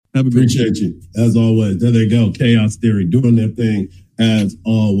Have a good Appreciate you, as always. There they go. Chaos Theory doing their thing, as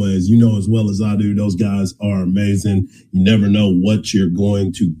always. You know as well as I do, those guys are amazing. You never know what you're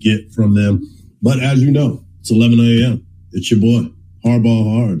going to get from them. But as you know, it's 11 a.m. It's your boy, Hardball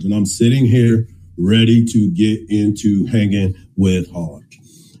Hardge, and I'm sitting here ready to get into Hanging with Hardge.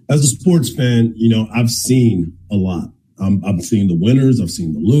 As a sports fan, you know, I've seen a lot. I've seen the winners, I've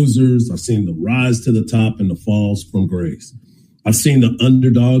seen the losers, I've seen the rise to the top and the falls from grace. I've seen the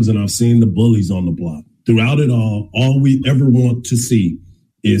underdogs and I've seen the bullies on the block. Throughout it all we ever want to see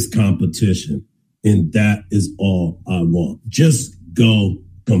is competition. And that is all I want. Just go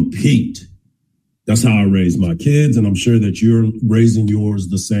compete. That's how I raise my kids. And I'm sure that you're raising yours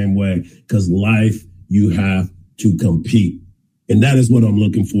the same way, because life, you have to compete. And that is what I'm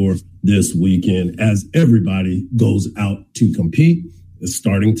looking for this weekend as everybody goes out to compete. It's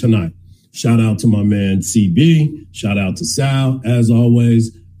starting tonight. Shout out to my man CB. Shout out to Sal. As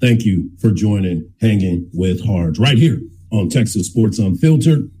always, thank you for joining Hanging with Hardge right here on Texas Sports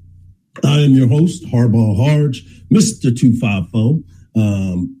Unfiltered. I am your host, Hardball Hardge, Mr. 250.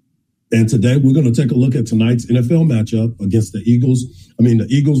 And today we're going to take a look at tonight's NFL matchup against the Eagles. The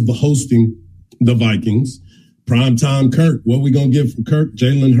Eagles hosting the Vikings. Primetime Kirk. What are we going to get from Kirk?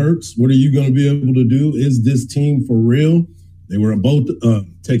 Jalen Hurts. What are you going to be able to do? Is this team for real? They were both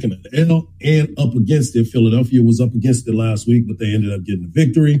taking an L and up against it. Philadelphia was up against it last week, but they ended up getting a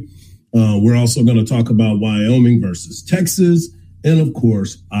victory. We're also going to talk about Wyoming versus Texas. And, of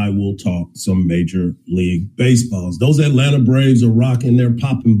course, I will talk some Major League Baseballs. Those Atlanta Braves are rocking. They're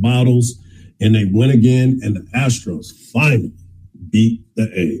popping bottles, and they win again. And the Astros finally beat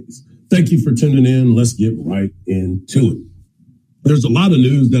the A's. Thank you for tuning in. Let's get right into it. There's a lot of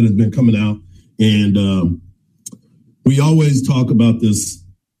news that has been coming out, and we always talk about this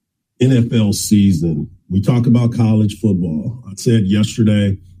NFL season. We talk about college football. I said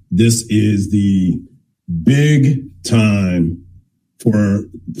yesterday, this is the big time for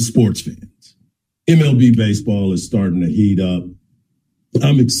the sports fans. MLB baseball is starting to heat up.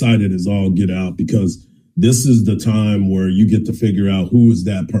 I'm excited as all get out, because this is the time where you get to figure out who is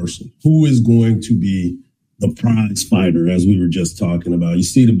that person, who is going to be the prize fighter, as we were just talking about. You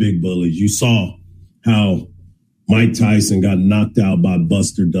see the big bullies. You saw how Mike Tyson got knocked out by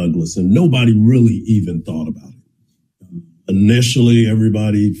Buster Douglas, and nobody really even thought about it. Initially,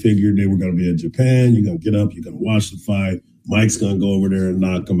 everybody figured they were going to be in Japan. You're going to get up, you're going to watch the fight. Mike's going to go over there and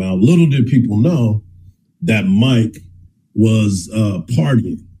knock him out. Little did people know that Mike was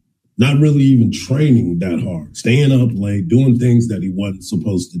partying, not really even training that hard, staying up late, doing things that he wasn't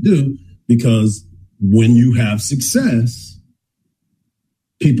supposed to do, because when you have success,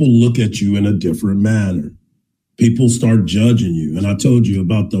 people look at you in a different manner. People start judging you. And I told you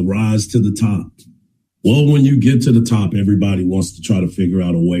about the rise to the top. Well, when you get to the top, everybody wants to try to figure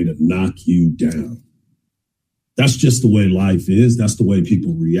out a way to knock you down. That's just the way life is. That's the way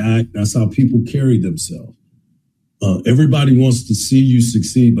people react. That's how people carry themselves. Everybody wants to see you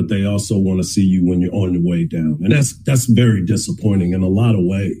succeed, but they also want to see you when you're on your way down. And that's very disappointing in a lot of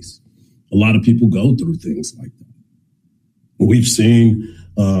ways. A lot of people go through things like that. We've seen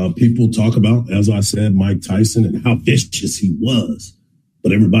people talk about, as I said, Mike Tyson and how vicious he was,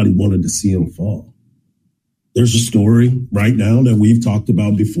 but everybody wanted to see him fall. There's a story right now that we've talked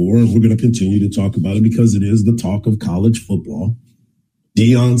about before, and we're going to continue to talk about it because it is the talk of college football.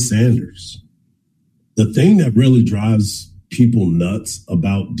 Deion Sanders. The thing that really drives people nuts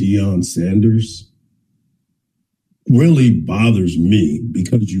about Deion Sanders really bothers me,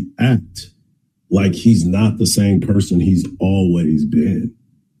 because you act like he's not the same person he's always been.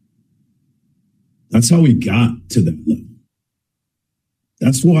 That's how he got to that level.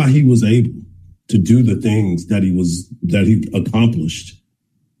 That's why he was able to do the things that he accomplished,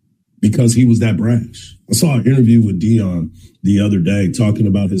 because he was that brash. I saw an interview with Deion the other day talking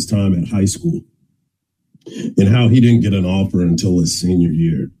about his time at high school and how he didn't get an offer until his senior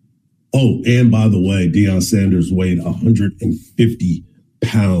year. Oh, and by the way, Deion Sanders weighed 150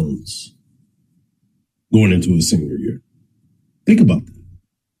 pounds going into his senior year. Think about that.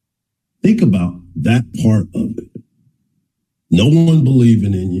 Think about that part of it. No one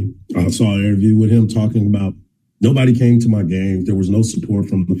believing in you. I saw an interview with him talking about nobody came to my games. There was no support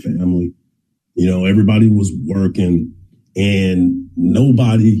from the family. You know, everybody was working and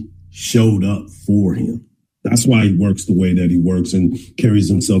nobody showed up for him. That's why he works the way that he works and carries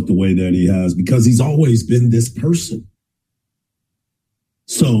himself the way that he has, because he's always been this person.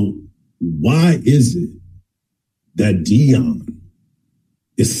 So why is it that Deion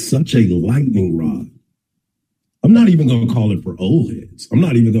is such a lightning rod? I'm not even going to call it for old heads. I'm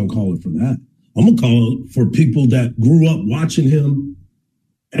not even going to call it for that. I'm going to call it for people that grew up watching him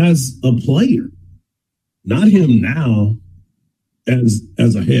as a player, not him now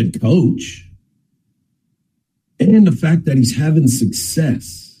as a head coach. And the fact that he's having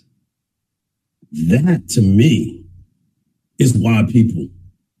success, that to me is why people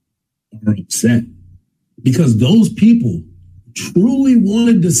are upset. Because those people truly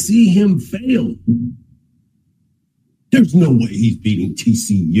wanted to see him fail. There's no way he's beating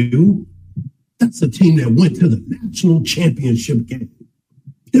TCU. That's a team that went to the national championship game.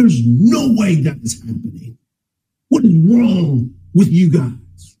 There's no way that is happening. What is wrong with you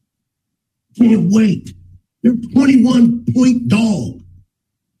guys? Can't wait. They're 21-point dog.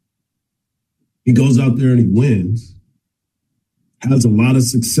 He goes out there and he wins, has a lot of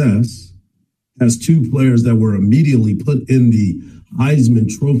success, has two players that were immediately put in the Heisman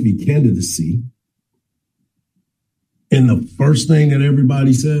Trophy candidacy. And the first thing that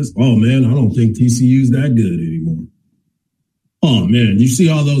everybody says, oh, man, I don't think TCU's that good anymore. Oh, man, you see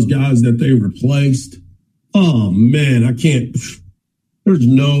all those guys that they replaced? Oh, man, I can't. There's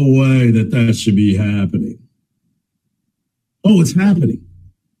no way that should be happening. Oh, it's happening.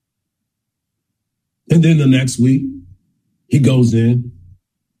 And then the next week, he goes in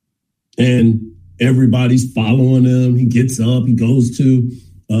and everybody's following him. He gets up, he goes to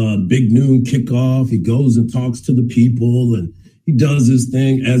big noon kickoff. He goes and talks to the people and he does his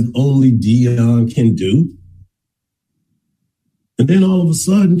thing as only Deion can do. And then all of a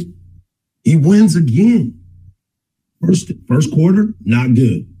sudden, he wins again. First quarter, not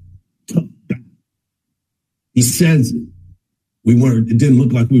good. He says it. It didn't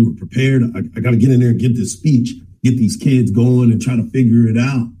look like we were prepared. I got to get in there and get this speech, get these kids going and try to figure it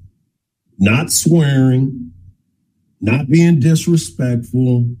out. Not swearing, not being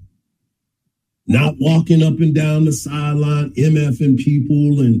disrespectful, not walking up and down the sideline, MFing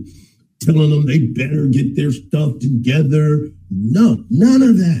people and telling them they better get their stuff together. No, none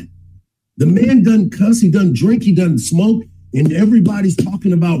of that. The man doesn't cuss, he doesn't drink, he doesn't smoke, and everybody's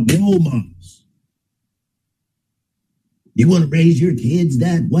talking about role models. You want to raise your kids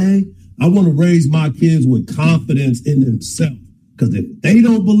that way? I want to raise my kids with confidence in themselves. Because if they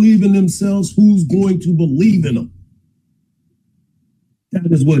don't believe in themselves, who's going to believe in them? That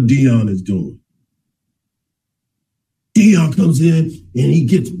is what Deion is doing. Deion comes in and he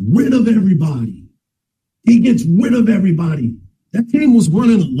gets rid of everybody. He gets rid of everybody. That team was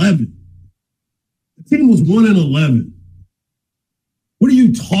 1-11. The team was 1-11. What are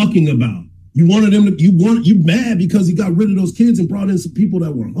you talking about? You wanted him to, you mad because he got rid of those kids and brought in some people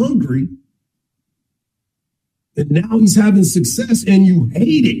that were hungry. And now he's having success and you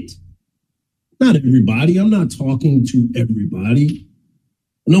hate it. Not everybody. I'm not talking to everybody.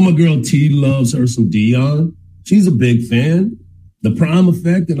 I know my girl T loves her some Deion. She's a big fan. The Prime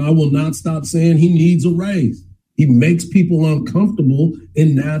Effect, and I will not stop saying he needs a raise. He makes people uncomfortable,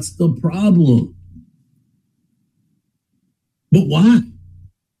 and that's the problem. But why?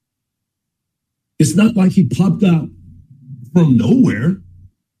 It's not like he popped out from nowhere.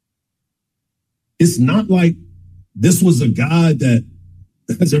 It's not like this was a guy that,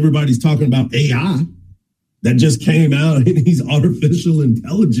 as everybody's talking about AI, that just came out and he's artificial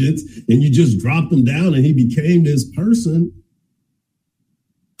intelligence and you just dropped him down and he became this person.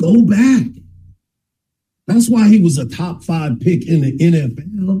 Go back. That's why he was a top 5 pick in the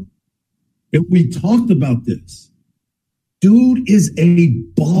NFL. And we talked about this. Dude is a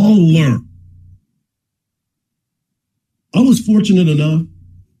baller. I was fortunate enough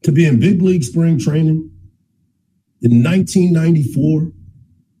to be in big league spring training in 1994.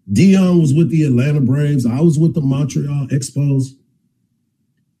 Deion was with the Atlanta Braves. I was with the Montreal Expos.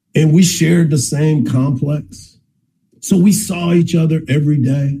 And we shared the same complex. So we saw each other every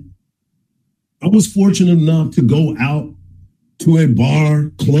day. I was fortunate enough to go out to a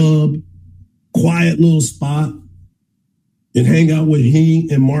bar, club, quiet little spot and hang out with he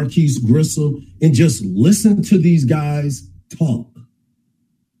and Marquise Grissom and just listen to these guys talk.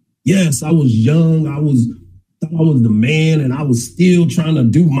 Yes, I was young. I thought I was the man and I was still trying to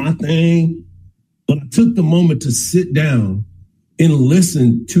do my thing. But I took the moment to sit down and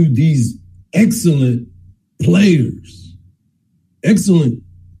listen to these excellent players, excellent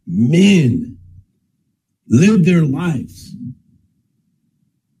men live their lives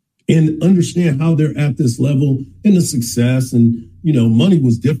and understand how they're at this level and the success. And, you know, money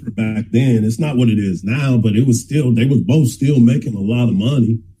was different back then. It's not what it is now, but it was still, they was both still making a lot of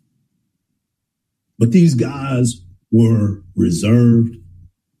money. But these guys were reserved.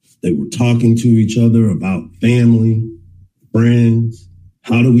 They were talking to each other about family, friends.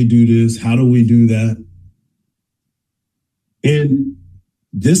 How do we do this? How do we do that? And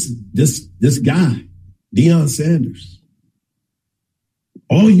this guy, Deion Sanders,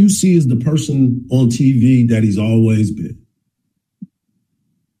 All you see is the person on TV that he's always been.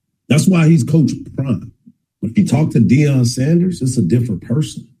 That's why he's Coach Prime. But if you talk to Deion Sanders, it's a different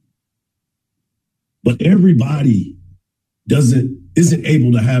person. But everybody isn't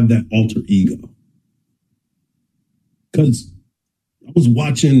able to have that alter ego. Because I was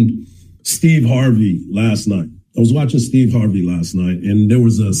watching Steve Harvey last night. And there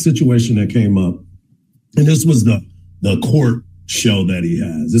was a situation that came up. And this was the court show that he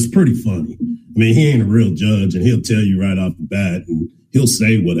has. It's pretty funny. I mean, he ain't a real judge, and he'll tell you right off the bat, and he'll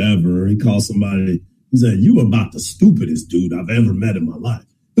say whatever. He calls somebody, he said, "You are about the stupidest dude I've ever met in my life."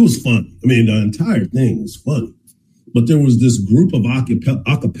 It was funny. I mean, the entire thing was funny. But there was this group of a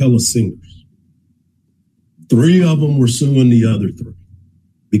cappella singers. 3 of them were suing the other 3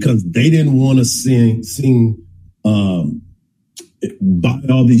 because they didn't want to sing buy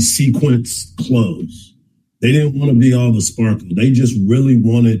all these sequence clothes. They didn't want to be all the sparkle. They just really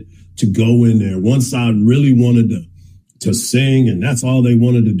wanted to go in there. One side really wanted to sing, and that's all they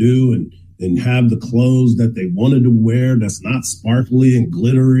wanted to do, and have the clothes that they wanted to wear that's not sparkly and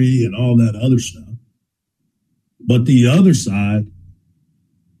glittery and all that other stuff. But the other side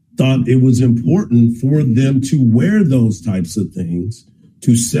thought it was important for them to wear those types of things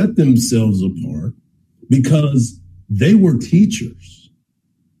to set themselves apart because they were teachers.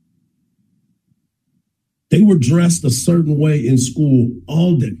 They were dressed a certain way in school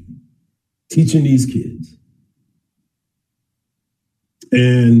all day, teaching these kids.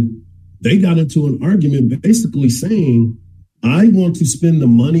 And they got into an argument basically saying, I want to spend the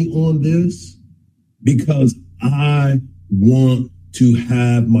money on this because I want to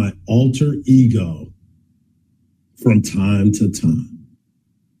have my alter ego from time to time.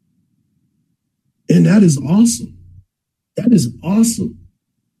 And that is awesome. That is awesome.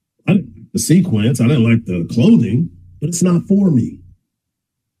 I didn't like the sequence. I didn't like the clothing, but it's not for me.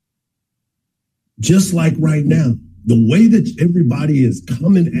 Just like right now, the way that everybody is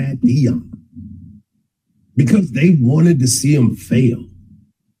coming at Deion because they wanted to see him fail.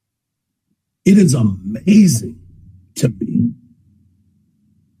 It is amazing to me.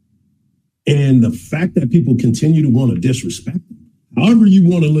 And the fact that people continue to want to disrespect him, however you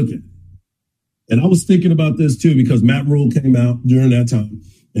want to look at it. And I was thinking about this too, because Matt Rule came out during that time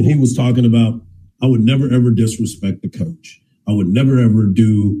and he was talking about, I would never, ever disrespect the coach. I would never, ever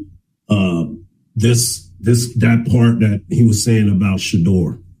do that part that he was saying about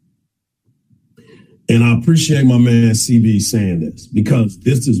Shador. And I appreciate my man CB saying this because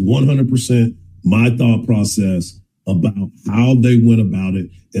this is 100% my thought process about how they went about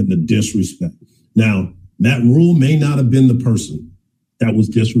it and the disrespect. Now, Matt Rule may not have been the person that was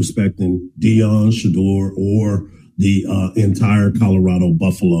disrespecting Deion, Shador, or the entire Colorado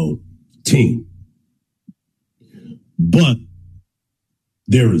Buffalo team. But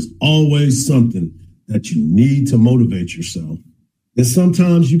there is always something that you need to motivate yourself. And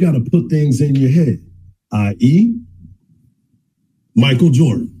sometimes you got to put things in your head, i.e., Michael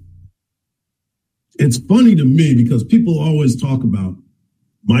Jordan. It's funny to me because people always talk about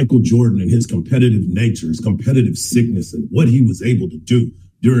Michael Jordan and his competitive nature, his competitive sickness, and what he was able to do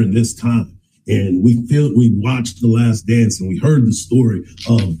during this time. And we watched The Last Dance and we heard the story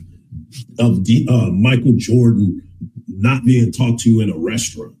of Michael Jordan not being talked to in a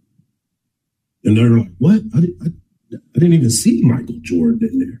restaurant. And they're like, what? I didn't even see Michael Jordan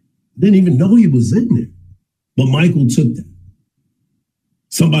in there. I didn't even know he was in there. But Michael took that.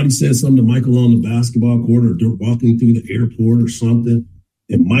 Somebody said something to Michael on the basketball court or walking through the airport or something.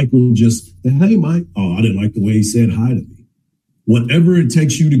 And Michael just, hey, Mike. Oh, I didn't like the way he said hi to me. Whatever it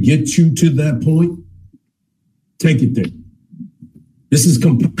takes you to get you to that point, take it there. This is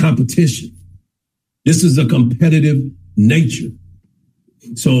competition. This is a competitive nature.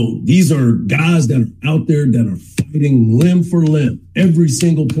 So these are guys that are out there that are fighting limb for limb. Every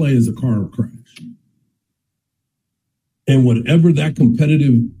single play is a car crash. And whatever that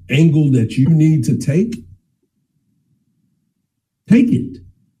competitive angle that you need to take it.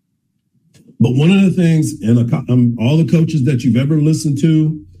 But one of the things, and all the coaches that you've ever listened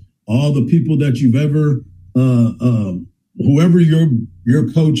to, all the people that you've ever, whoever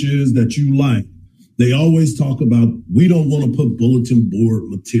your coach is that you like, they always talk about, we don't want to put bulletin board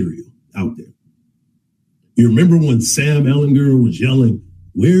material out there. You remember when Sam Ellinger was yelling,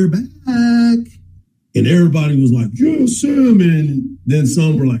 we're back. And everybody was like, yeah, Sam. And then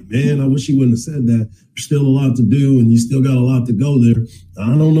some were like, man, I wish he wouldn't have said that. There's still a lot to do and you still got a lot to go there.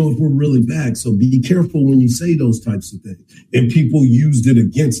 I don't know if we're really back. So be careful when you say those types of things. And people used it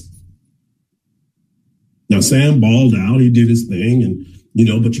against him. Now, Sam balled out. He did his thing. And,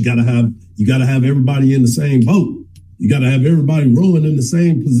 but you got to have everybody in the same boat. You got to have everybody rolling in the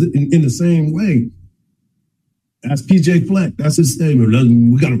same in the same way. That's PJ Fleck. That's his statement.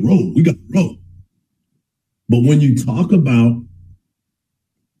 We got to roll. We got to roll. But when you talk about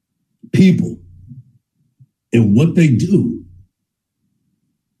people and what they do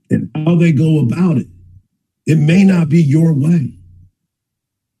and how they go about it, it may not be your way,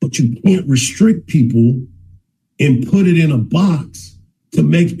 but you can't restrict people and put it in a box to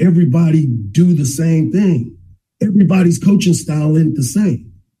make everybody do the same thing. Everybody's coaching style ain't the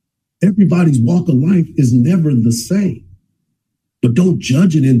same. Everybody's walk of life is never the same. But don't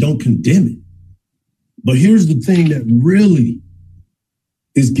judge it and don't condemn it. But here's the thing that really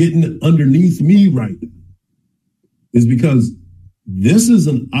is getting underneath me right now, is because this is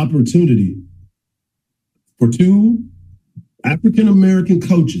an opportunity for two African-American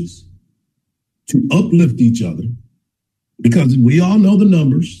coaches to uplift each other, because we all know the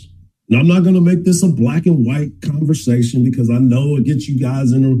numbers. And I'm not going to make this a black and white conversation because I know it gets you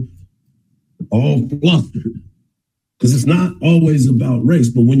guys all flustered, because it's not always about race.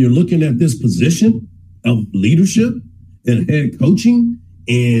 But when you're looking at this position of leadership and head coaching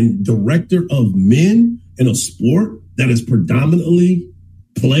and director of men in a sport that is predominantly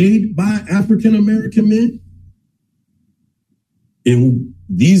played by African-American men, and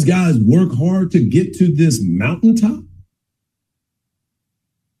these guys work hard to get to this mountaintop,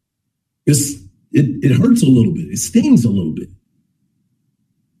 it hurts a little bit. It stings a little bit.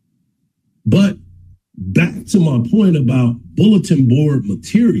 But back to my point about bulletin board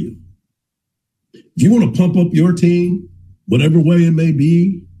material. If you want to pump up your team, whatever way it may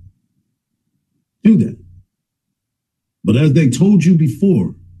be, do that. But as they told you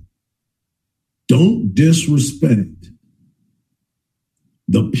before, don't disrespect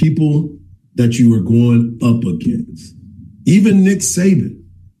the people that you are going up against. Even Nick Saban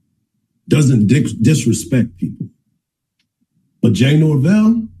doesn't disrespect people. But Jay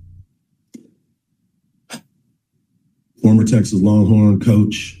Norvell, former Texas Longhorn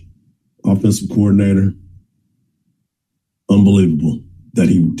coach, offensive coordinator, unbelievable that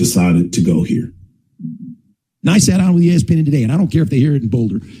he decided to go here. And I sat down with ESPN today, and I don't care if they hear it in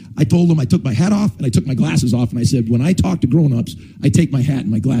Boulder. I told them I took my hat off and I took my glasses off, and I said, when I talk to grown-ups, I take my hat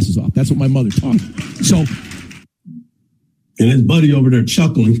and my glasses off. That's what my mother taught me. So, and his buddy over there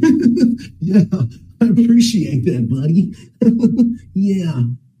chuckling. Yeah, I appreciate that, buddy. Yeah.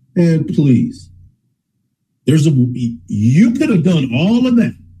 And please, you could have done all of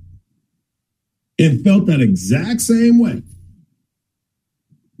that and felt that exact same way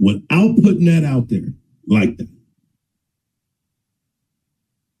without putting that out there like that.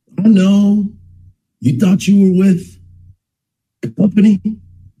 I know you thought you were with a company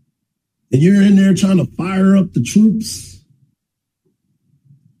and you're in there trying to fire up the troops.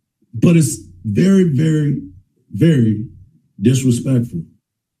 But it's very, very, very disrespectful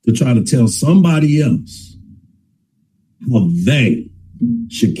to try to tell somebody else how they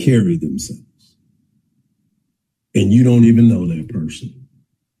should carry themselves. And you don't even know that person.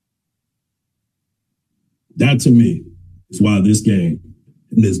 That to me is why this game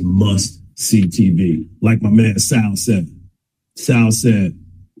and this must-see TV. Like my man Sal said. Sal said,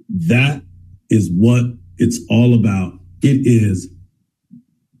 that is what it's all about. It is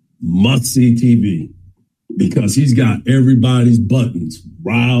must-see TV because he's got everybody's buttons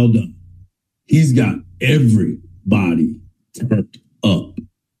riled up. He's got everybody turned up.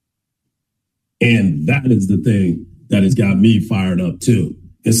 And that is the thing that has got me fired up too.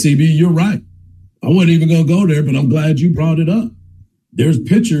 And CB, you're right. I wasn't even going to go there, but I'm glad you brought it up. There's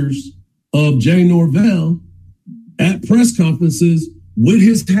pictures of Jay Norvell at press conferences with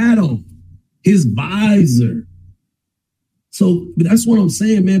his hat on, his visor. So that's what I'm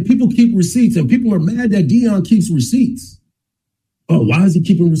saying, man. People keep receipts, and people are mad that Deion keeps receipts. Oh, why is he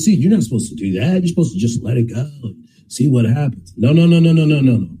keeping receipts? You're not supposed to do that. You're supposed to just let it go and see what happens. No.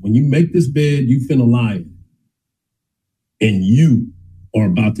 When you make this bed, you finna lie. And you are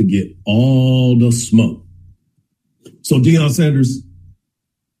about to get all the smoke. So Deion Sanders,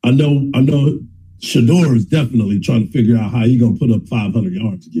 I know Shador is definitely trying to figure out how he's going to put up 500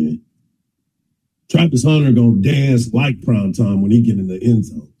 yards again. Travis Hunter going to dance like prime time when he get in the end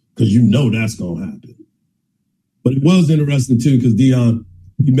zone, because you know that's going to happen. But it was interesting, too, because Deion,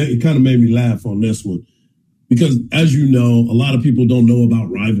 he kind of made me laugh on this one. Because, as you know, a lot of people don't know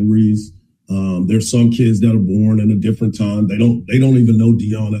about rivalries. There's some kids that are born in a different time. They don't even know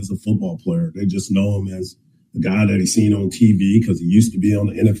Deion as a football player. They just know him as a guy that he's seen on TV because he used to be on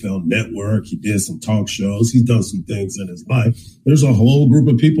the NFL Network. He did some talk shows. He's done some things in his life. There's a whole group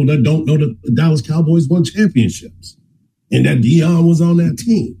of people that don't know that the Dallas Cowboys won championships and that Deion was on that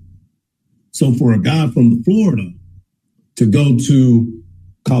team. So for a guy from Florida to go to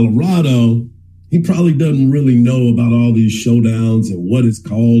Colorado, he probably doesn't really know about all these showdowns and what it's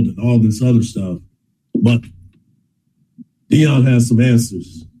called and all this other stuff. But Deion has some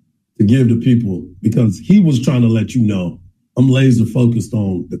answers to give to people because he was trying to let you know I'm laser focused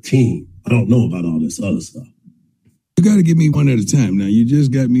on the team. I don't know about all this other stuff. You got to give me one at a time. Now, you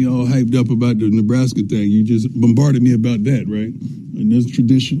just got me all hyped up about the Nebraska thing. You just bombarded me about that, right? And that's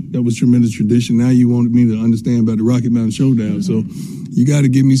tradition. That was tremendous tradition. Now you wanted me to understand about the Rocky Mountain Showdown. So you got to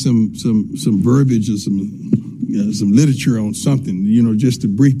give me some verbiage or some literature on something, just to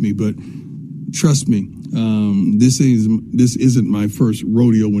brief me. But trust me, this isn't my first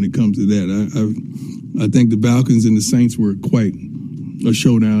rodeo when it comes to that. I think the Falcons and the Saints were quite a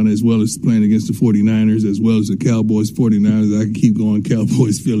showdown, as well as playing against the 49ers, as well as the Cowboys, 49ers. I can keep going.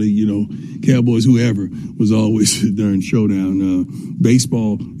 Cowboys, Philly, Cowboys, whoever was always a darn showdown.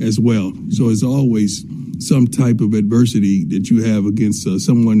 Baseball as well. So it's always some type of adversity that you have against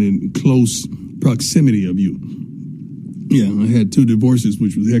someone in close proximity of you. Yeah, I had 2 divorces,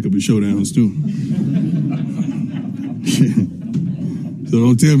 which was a heck of a showdowns too. So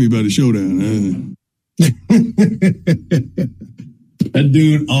don't tell me about a showdown. That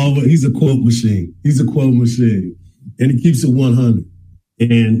dude, he's a quote machine. He's a quote machine. And he keeps it 100.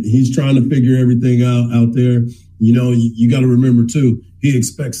 And he's trying to figure everything out there. You got to remember, too, he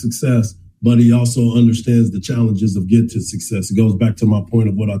expects success, but he also understands the challenges of getting to success. It goes back to my point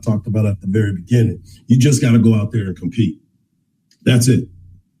of what I talked about at the very beginning. You just got to go out there and compete. That's it.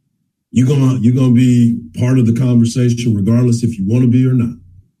 You're gonna be part of the conversation regardless if you want to be or not.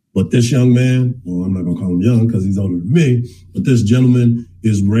 But this young man, well, I'm not going to call him young because he's older than me, but this gentleman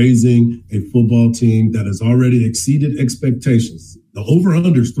is raising a football team that has already exceeded expectations. The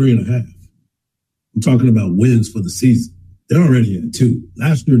over-under is 3.5. I'm talking about wins for the season. They're already at 2.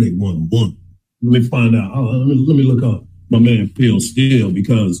 Last year, they won 1. Let me find out. Let me look up my man Phil Steele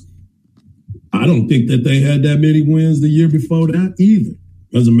because I don't think that they had that many wins the year before that either.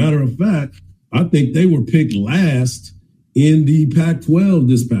 As a matter of fact, I think they were picked last in the Pac-12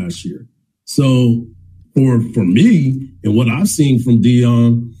 this past year. So for me and what I've seen from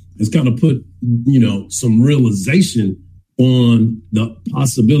Deion has kind of put, some realization on the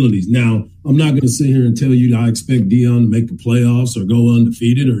possibilities. Now, I'm not going to sit here and tell you that I expect Deion to make the playoffs or go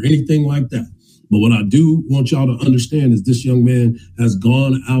undefeated or anything like that. But what I do want y'all to understand is this young man has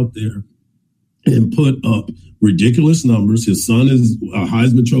gone out there and put up ridiculous numbers. His son is a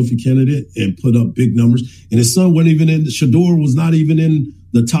Heisman Trophy candidate and put up big numbers. And his son wasn't even Shador was not even in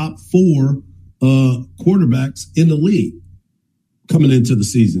the top 4 quarterbacks in the league coming into the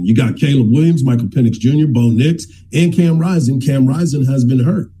season. You got Caleb Williams, Michael Penix Jr., Bo Nix, and Cam Rising. Cam Rising has been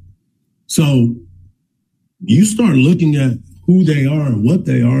hurt. So you start looking at who they are and what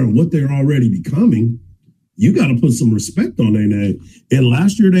they're already becoming. You got to put some respect on their name. And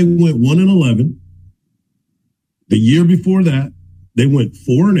last year they went 1-11. The year before that, they went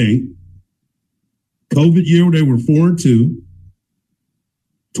 4-8. COVID year, they were 4-2.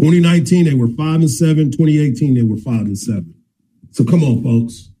 2019, they were 5-7. 2018, they were 5-7. So come on,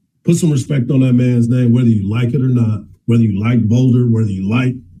 folks. Put some respect on that man's name, whether you like it or not, whether you like Boulder, whether you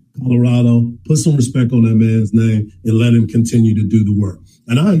like Colorado. Put some respect on that man's name and let him continue to do the work.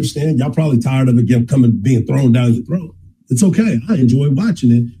 And I understand y'all probably tired of it being thrown down your throat. It's okay. I enjoy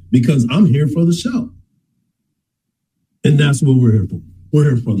watching it because I'm here for the show. And that's what we're here for.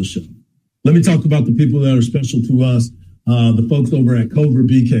 We're here for the show. Let me talk about the people that are special to us, the folks over at Covert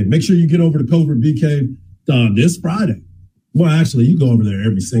Bee Cave. Make sure you get over to Covert Bee Cave this Friday. Well, actually, you go over there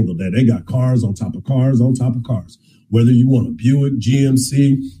every single day. They got cars on top of cars on top of cars. Whether you want a Buick,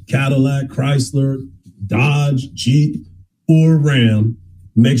 GMC, Cadillac, Chrysler, Dodge, Jeep, or Ram,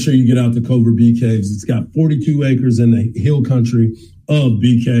 make sure you get out to Covert Bee Caves. It's got 42 acres in the hill country of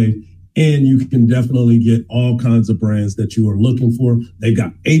Bee Cave. And you can definitely get all kinds of brands that you are looking for. They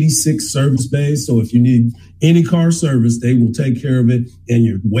got 86 service bays. So if you need any car service, they will take care of it. And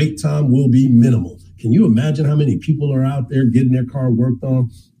your wait time will be minimal. Can you imagine how many people are out there getting their car worked on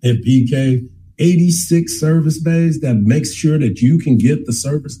at BK? 86 service bays that makes sure that you can get the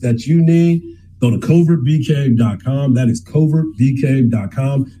service that you need. Go to covertbcave.com. That is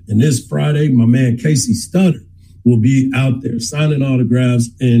covertbcave.com. And this Friday, my man Casey Stutter will be out there signing autographs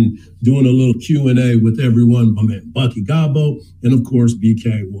and doing a little Q&A with everyone. My man Bucky Gabo and, of course,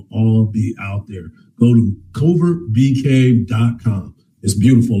 BK will all be out there. Go to covertbcave.com. It's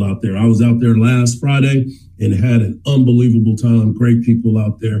beautiful out there. I was out there last Friday and had an unbelievable time. Great people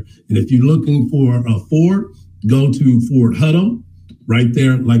out there. And if you're looking for a Ford, go to Ford Hutto. Right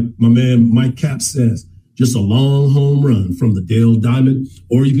there, like my man Mike Cap says, just a long home run from the Dale Diamond.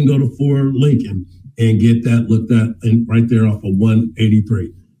 Or you can go to Ford Lincoln and get that looked at and right there off of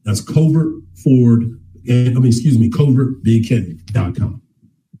 183. That's covertbk.com.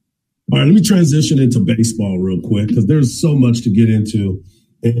 All right, let me transition into baseball real quick because there's so much to get into.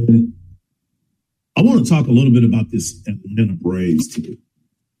 And I want to talk a little bit about this Atlanta Braves team.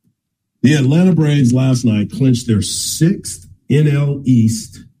 The Atlanta Braves last night clinched their 6th NL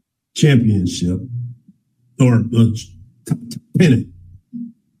East championship or pennant.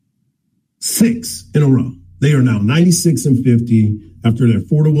 6 in a row. They are now 96-50 after their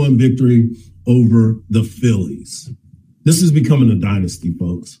 4-1 victory over the Phillies. This is becoming a dynasty,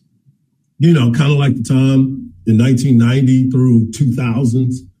 folks. You know, kind of like the time in 1990 through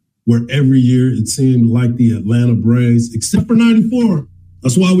 2000s, where every year it seemed like the Atlanta Braves, except for 94.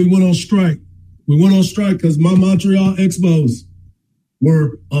 That's why we went on strike. We went on strike because my Montreal Expos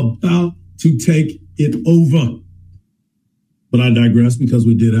were about to take it over. But I digress because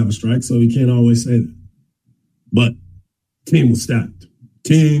we did have a strike, so you can't always say that. But team was stacked.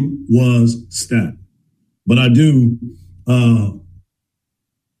 Team was stacked. But I do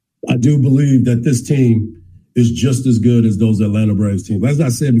believe that this team is just as good as those Atlanta Braves teams. As I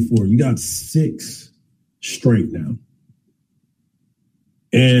said before, you got 6 straight now.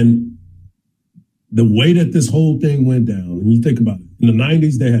 And the way that this whole thing went down, and you think about it, in the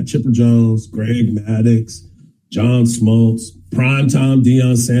 90s, they had Chipper Jones, Greg Maddux, John Smoltz, primetime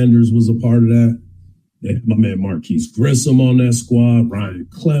Deion Sanders was a part of that. They had my man Marquise Grissom on that squad, Ryan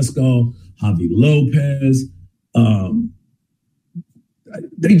Klesko, Javi Lopez.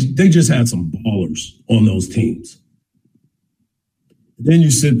 They just had some ballers on those teams. Then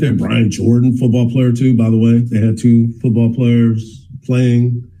you sit there, Brian Jordan, football player too, by the way. They had 2 football players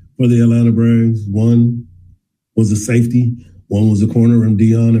playing for the Atlanta Braves. One was a safety, one was a corner, and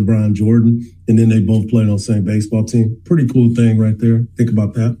Deion and Brian Jordan. And then they both played on the same baseball team. Pretty cool thing right there. Think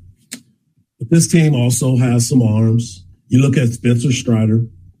about that. But this team also has some arms. You look at Spencer Strider,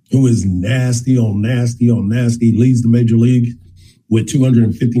 who is nasty on nasty on nasty, leads the major league with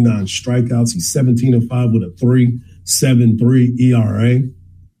 259 strikeouts. He's 17-5 with a 3.73 ERA.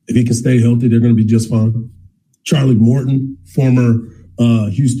 If he can stay healthy, they're going to be just fine. Charlie Morton, former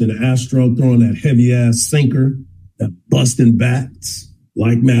Houston Astro, throwing that heavy-ass sinker, that busting bats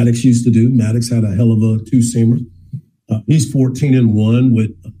like Maddux used to do. Maddux had a hell of a 2-seamer. He's 14-1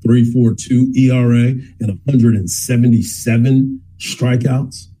 with a 3.42 ERA and 177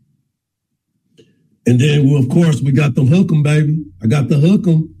 strikeouts. And then, well, of course, we got the hook'em, baby. I got the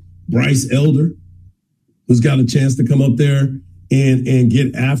hook'em. Bryce Elder, who's got a chance to come up there and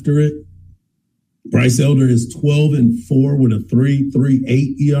get after it. Bryce Elder is 12-4 with a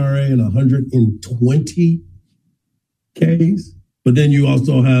 3.38 ERA and 120 Ks. But then you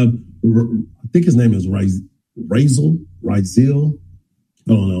also have, I think his name is Razel,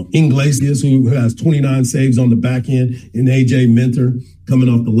 I don't know, Iglesias, who has 29 saves on the back end, and AJ Minter coming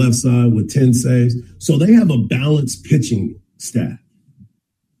off the left side with 10 saves. So they have a balanced pitching staff.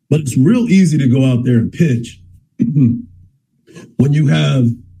 But it's real easy to go out there and pitch when you have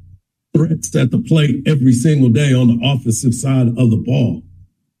threats at the plate every single day on the offensive side of the ball.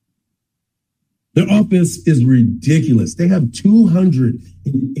 Their offense is ridiculous. They have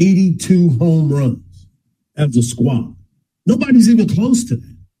 282 home runs as a squad. Nobody's even close to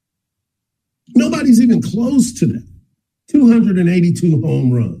that. Nobody's even close to that. 282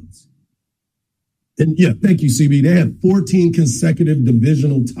 home runs. And yeah, thank you, CB. They had 14 consecutive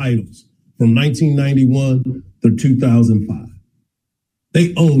divisional titles from 1991 through 2005.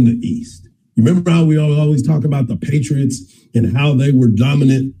 They own the East. You remember how we always talk about the Patriots and how they were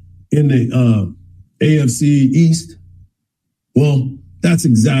dominant in the AFC East? Well, that's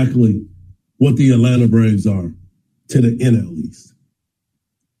exactly what the Atlanta Braves are to the NL East.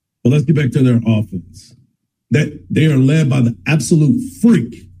 But let's get back to their offense. That they are led by the absolute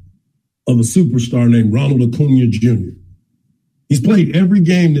freak of a superstar named Ronald Acuna Jr. He's played every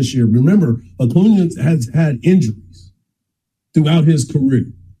game this year. Remember, Acuna has had injuries throughout his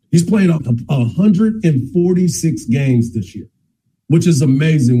career. He's played 146 games this year, which is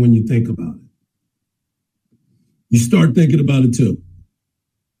amazing when you think about it. You start thinking about it too.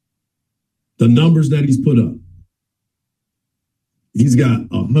 The numbers that he's put up. He's got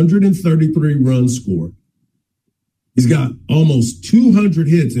 133 runs scored. He's got almost 200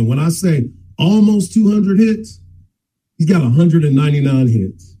 hits. And when I say almost 200 hits, he's got 199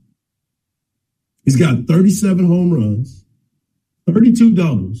 hits. He's got 37 home runs, 32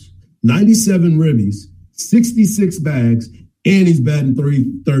 doubles, 97 ribbies, 66 bags, and he's batting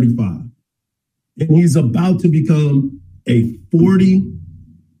 .335. And he's about to become a 40-40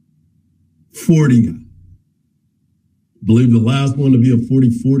 guy. I believe the last one to be a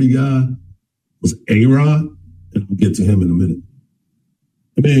 40-40 guy was A-Rod, and I'll get to him in a minute.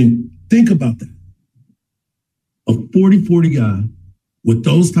 I mean, think about that. A 40-40 guy with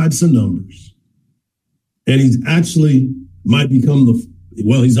those types of numbers, and he's actually might become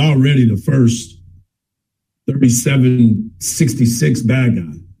he's already the first 37-66 bad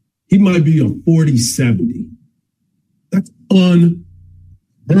guy. He might be a 40-70. That's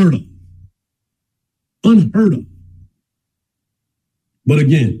unheard of. Unheard of. But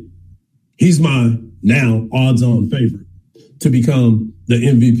again, he's my now odds-on favorite to become the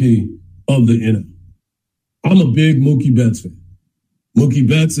MVP of the NL. I'm a big Mookie Betts fan. Mookie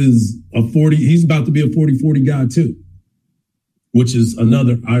Betts is he's about to be a 40-40 guy too, which is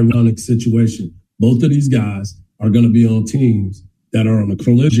another ironic situation. Both of these guys are going to be on teams that are on a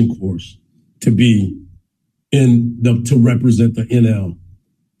collision course to be to represent the NL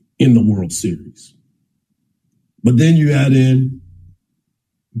in the World Series. But then you add in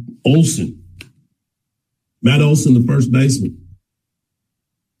Olsen, Matt Olsen, the first baseman.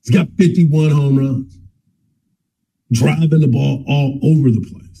 He's got 51 home runs, driving the ball all over the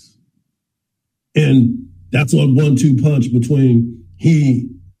place. And that's a 1-2 punch between he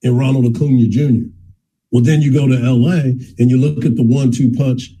and Ronald Acuna Jr. Well, then you go to L.A. and you look at the 1-2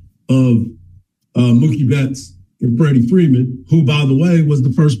 punch of Mookie Betts and Freddie Freeman, who, by the way, was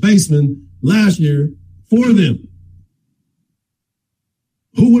the first baseman last year for them.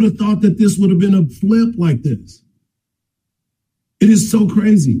 Who would have thought that this would have been a flip like this? It is so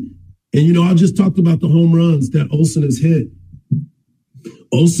crazy. And, I just talked about the home runs that Olsen has hit.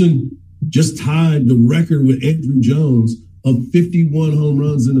 Olsen just tied the record with Andrew Jones of 51 home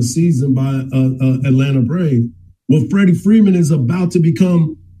runs in a season by Atlanta Braves. Well, Freddie Freeman is about to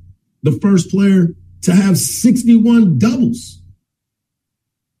become the first player to have 61 doubles.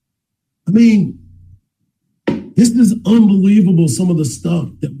 I mean, this is unbelievable, some of the stuff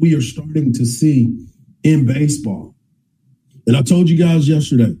that we are starting to see in baseball. And I told you guys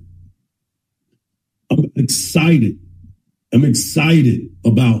yesterday, I'm excited. I'm excited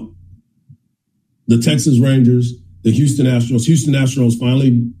about the Texas Rangers, the Houston Astros. Houston Astros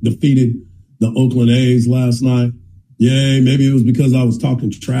finally defeated the Oakland A's last night. Yay, maybe it was because I was talking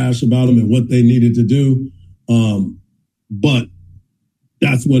trash about them and what they needed to do. But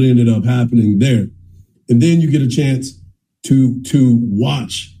that's what ended up happening there. And then you get a chance to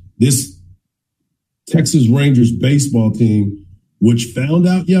watch this Texas Rangers baseball team, which found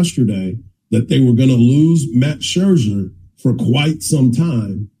out yesterday that they were going to lose Matt Scherzer for quite some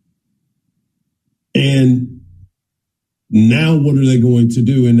time. And now what are they going to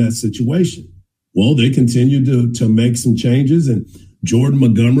do in that situation? Well, they continue to make some changes. And Jordan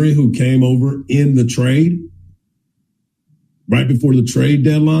Montgomery, who came over in the trade, right before the trade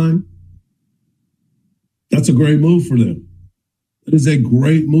deadline, that's a great move for them. That is a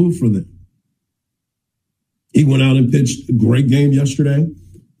great move for them. He went out and pitched a great game yesterday.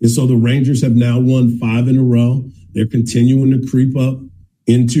 And so the Rangers have now won 5 in a row. They're continuing to creep up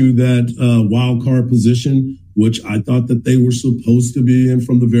into that wild card position, which I thought that they were supposed to be in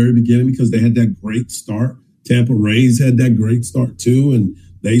from the very beginning because they had that great start. Tampa Rays had that great start too, and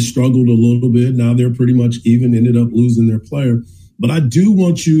they struggled a little bit. Now they're pretty much even, ended up losing their player. But I do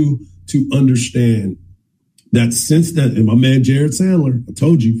want you to understand that since that, and my man Jared Sandler, I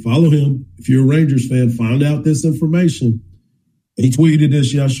told you, follow him. If you're a Rangers fan, find out this information. He tweeted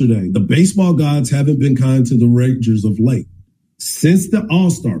this yesterday. The baseball gods haven't been kind to the Rangers of late. Since the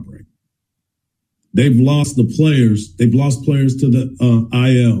All-Star break, they've lost players to the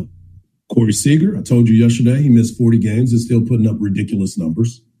IL. Corey Seager, I told you yesterday, he missed 40 games and still putting up ridiculous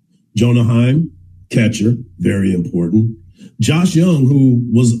numbers. Jonah Heim, catcher, very important. Josh Young, who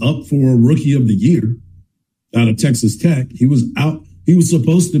was up for Rookie of the Year out of Texas Tech, he was out. He was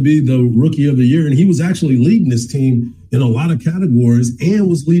supposed to be the Rookie of the Year, and he was actually leading this team in a lot of categories and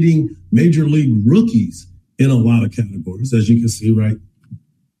was leading Major League rookies in a lot of categories, as you can see right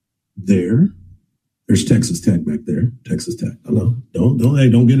there. There's Texas Tech back there. Texas Tech. I know.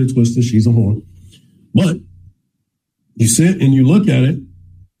 Don't get it twisted. She's a horn. But you sit and you look at it.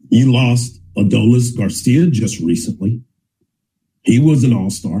 You lost Adolis Garcia just recently. He was an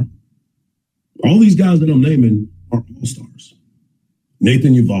all-star. All these guys that I'm naming are all-stars.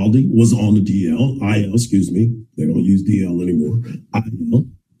 Nathan Uvalde was on the IL. They don't use DL anymore. IL.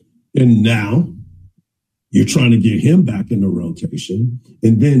 And now you're trying to get him back in the rotation.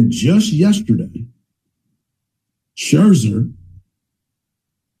 And then just yesterday, Scherzer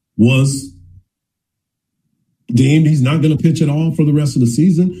was deemed he's not going to pitch at all for the rest of the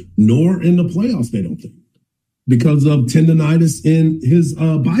season, nor in the playoffs, they don't think, because of tendonitis in his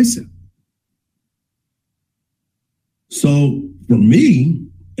bicep. So for me,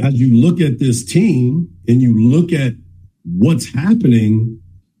 as you look at this team and you look at what's happening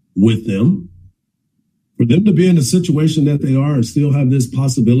with them, for them to be in the situation that they are and still have this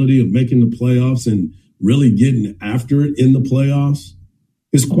possibility of making the playoffs and really getting after it in the playoffs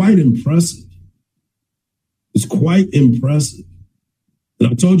is quite impressive. It's quite impressive. And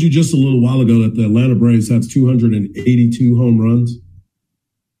I told you just a little while ago that the Atlanta Braves have 282 home runs.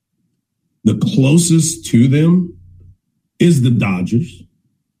 The closest to them is the Dodgers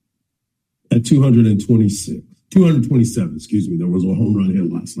at 227, excuse me. There was a home run here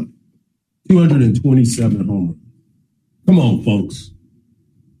last night. 227 home runs. Come on, folks.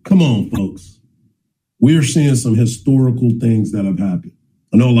 Come on, folks. We are seeing some historical things that have happened.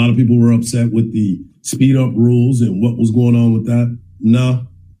 I know a lot of people were upset with the speed up rules and what was going on with that. No,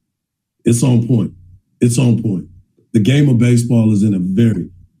 it's on point. It's on point. The game of baseball is in a very,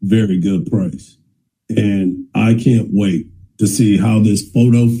 very good place. And I can't wait to see how this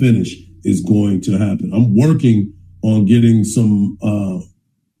photo finish is going to happen. I'm working on getting some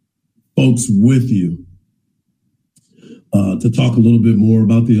folks with you to talk a little bit more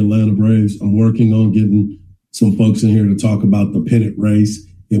about the Atlanta Braves. I'm working on getting some folks in here to talk about the pennant race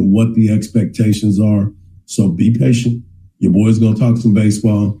and what the expectations are. So be patient. Your boy's going to talk some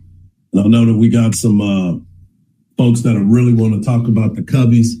baseball. And I know that we got some folks that really want to talk about the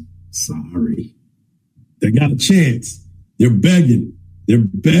Cubbies. Sorry. They got a chance. They're begging. They're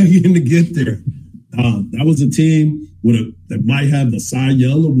begging to get there. That was a team that might have the Cy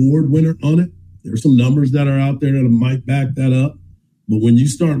Young Award winner on it. There's some numbers that are out there that might back that up. But when you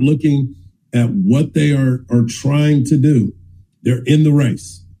start looking at what they are trying to do, they're in the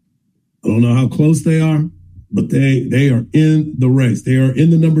race. I don't know how close they are, but they are in the race. They are in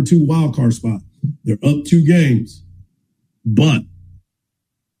the number 2 wild card spot. They're up 2 games, but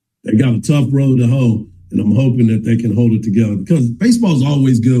they got a tough road to hoe, and I'm hoping that they can hold it together because baseball is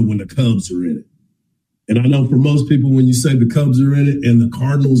always good when the Cubs are in it. And I know for most people, when you say the Cubs are in it and the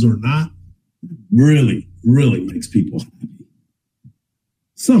Cardinals are not, really, really makes people happy.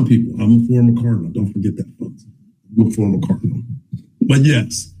 Some people, I'm a former Cardinal. Don't forget that, folks. I'm a former Cardinal. But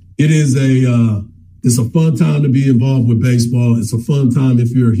yes, it's a fun time to be involved with baseball. It's a fun time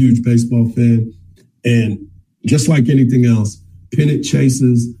if you're a huge baseball fan. And just like anything else, pennant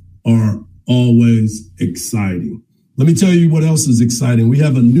chases are always exciting. Let me tell you what else is exciting. We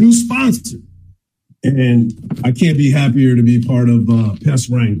have a new sponsor, and I can't be happier to be part of Pest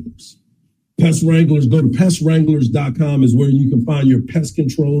Wranglers. Pest Wranglers, go to pestwranglers.com is where you can find your pest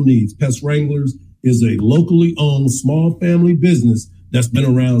control needs. Pest Wranglers is a locally owned small family business that's been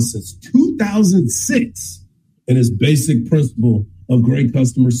around since 2006. And its basic principle of great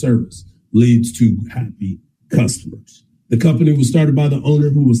customer service leads to happy customers. The company was started by the owner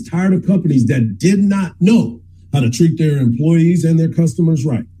who was tired of companies that did not know how to treat their employees and their customers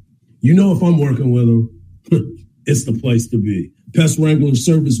right. You know, if I'm working with them, it's the place to be. Pest Wranglers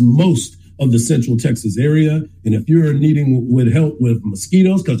service most of the Central Texas area. And if you're needing help with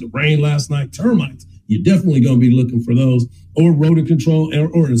mosquitoes because it rained last night, termites, you're definitely going to be looking for those, or rodent control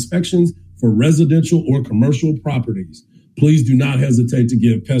or inspections for residential or commercial properties. Please do not hesitate to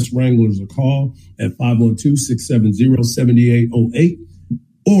give Pest Wranglers a call at 512-670-7808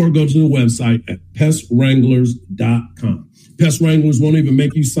 or go to the website at pestwranglers.com. Pest Wranglers won't even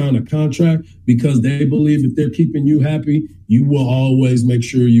make you sign a contract because they believe if they're keeping you happy, you will always make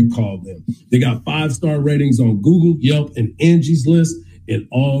sure you call them. They got 5-star ratings on Google, Yelp, and Angie's List and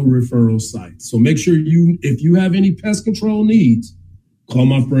all referral sites. So make sure if you have any pest control needs, call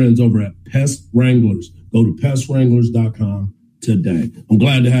my friends over at Pest Wranglers. Go to pestwranglers.com today. I'm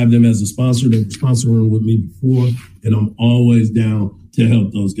glad to have them as a sponsor. They were sponsoring with me before, and I'm always down to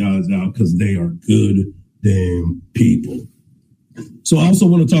help those guys out because they are good damn people. So I also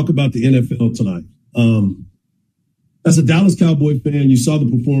want to talk about the NFL tonight. As a Dallas Cowboy fan, you saw the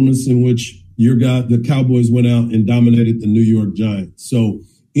performance in which the Cowboys went out and dominated the New York Giants. So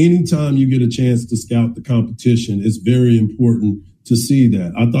anytime you get a chance to scout the competition, it's very important to see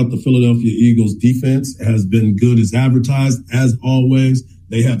that. I thought the Philadelphia Eagles defense has been good as advertised, as always.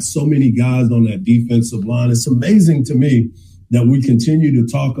 They have so many guys on that defensive line. It's amazing to me that we continue to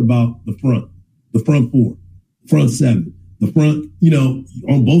talk about the front four, front seven, the front,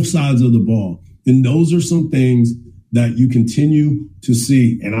 on both sides of the ball. And those are some things that you continue to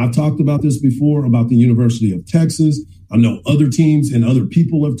see. And I've talked about this before about the University of Texas. I know other teams and other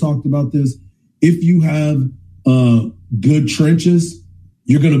people have talked about this. If you have good trenches,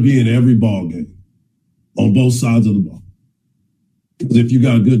 you're going to be in every ball game on both sides of the ball. Because if you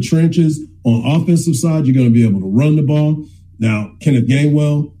got good trenches on offensive side, you're going to be able to run the ball. Now, Kenneth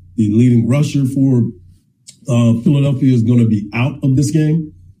Gainwell, the leading rusher for Philadelphia, is going to be out of this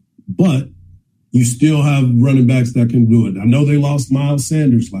game. But you still have running backs that can do it. I know they lost Miles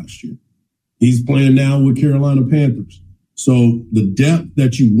Sanders last year. He's playing now with Carolina Panthers. So the depth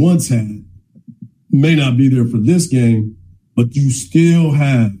that you once had may not be there for this game, but you still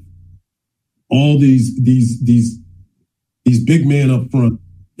have all these big men up front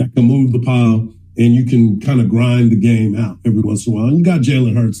that can move the pile, and you can kind of grind the game out every once in a while. And you got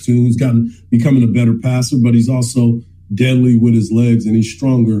Jalen Hurts too, who's becoming a better passer, but he's also deadly with his legs, and he's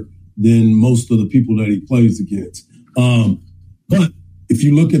stronger than most of the people that he plays against. But if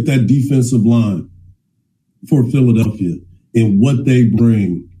you look at that defensive line for Philadelphia and what they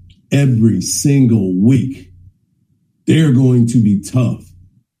bring every single week, they're going to be tough.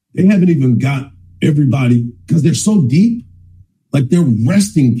 They haven't even got everybody because they're so deep. Like, they're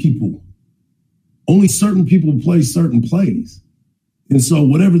resting people. Only certain people play certain plays. And so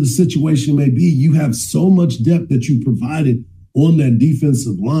whatever the situation may be, you have so much depth that you provided on that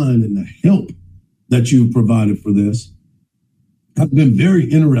defensive line, and the help that you've provided for this have been very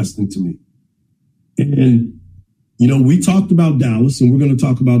interesting to me. And, you know, we talked about Dallas, and we're going to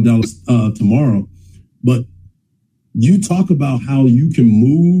talk about Dallas tomorrow, but you talk about how you can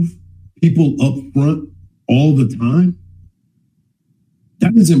move people up front all the time.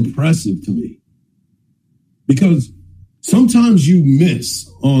 That is impressive to me, because sometimes you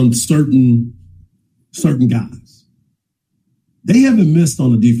miss on certain guys. They haven't missed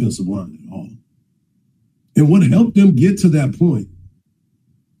on the defensive line at all. And what helped them get to that point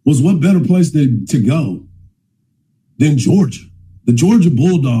was what better place to go than Georgia. The Georgia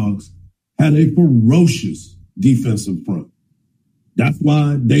Bulldogs had a ferocious defensive front. That's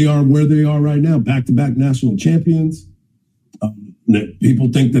why they are where they are right now, back-to-back national champions. People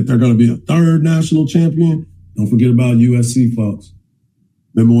think that they're going to be a third national champion. Don't forget about USC, folks.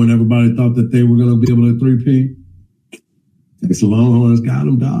 Remember when everybody thought that they were going to be able to three-peat? Texas Longhorns got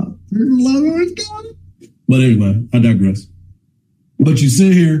them, dog. Longhorns got them. But anyway, I digress. But you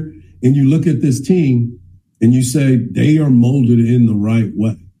sit here and you look at this team and you say they are molded in the right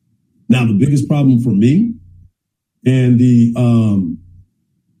way. Now, the biggest problem for me and the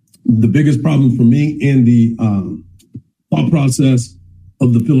thought process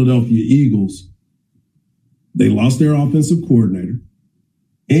of the Philadelphia Eagles, they lost their offensive coordinator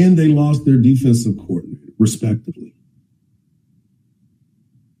and they lost their defensive coordinator, respectively.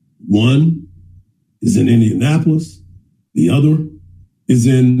 One is in Indianapolis. The other is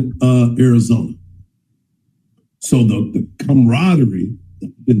in Arizona. So the camaraderie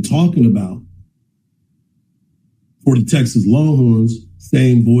that we've been talking about for the Texas Longhorns,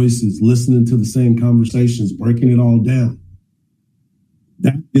 same voices, listening to the same conversations, breaking it all down,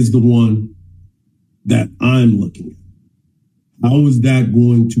 that is the one that I'm looking at. How is that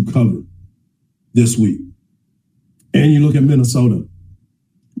going to cover this week? And you look at Minnesota.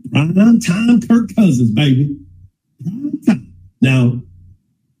 Prime time Kirk Cousins, baby. Prime time. Now,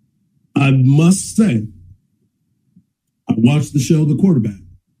 I must say, I watched the show The Quarterback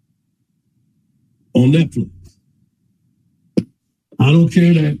on Netflix. I don't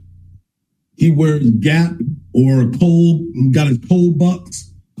care that he wears Gap or got his Cold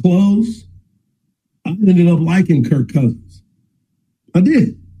Bucks clothes. I ended up liking Kirk Cousins. I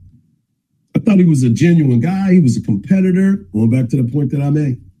did. I thought he was a genuine guy. He was a competitor. Going back to the point that I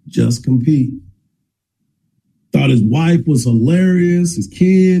made, just compete. Thought his wife was hilarious, his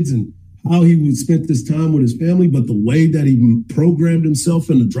kids, and how he would spend this time with his family. But the way that he programmed himself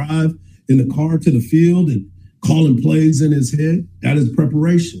in the drive in the car to the field and calling plays in his head, that is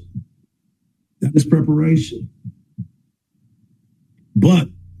preparation. That is preparation. But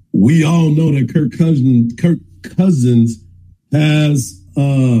we all know that Kirk Cousins has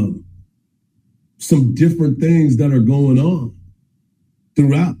some different things that are going on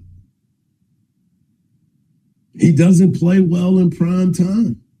throughout. He doesn't play well in prime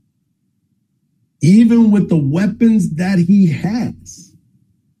time. Even with the weapons that he has,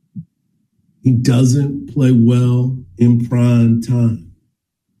 he doesn't play well in prime time.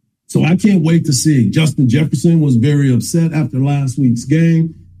 So I can't wait to see. Justin Jefferson was very upset after last week's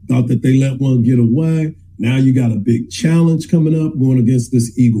game. Thought that they let one get away. Now you got a big challenge coming up, going against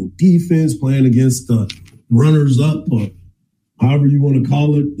this Eagle defense, playing against the runners-up, or however you want to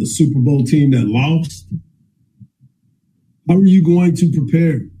call it, the Super Bowl team that lost. How are you going to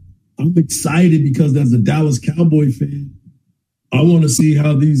prepare? I'm excited because as a Dallas Cowboy fan, I want to see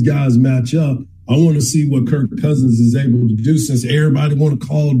how these guys match up. I want to see what Kirk Cousins is able to do, since everybody want to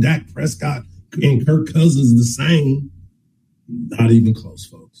call Dak Prescott and Kirk Cousins the same. Not even close,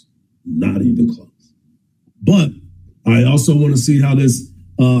 folks. Not even close. But I also want to see how this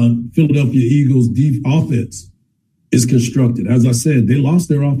Philadelphia Eagles deep offense is constructed. As I said, they lost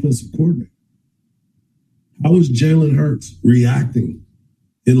their offensive coordinator. How is Jalen Hurts reacting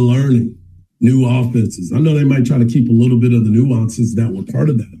and learning new offenses? I know they might try to keep a little bit of the nuances that were part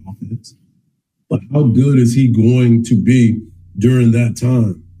of that offense, but how good is he going to be during that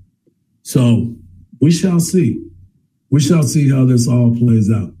time? So we shall see. We shall see how this all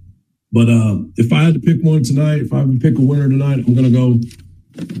plays out. But if I had to pick one tonight, if I had to pick a winner tonight, I'm going to go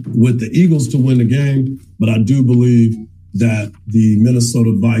with the Eagles to win the game. But I do believe that the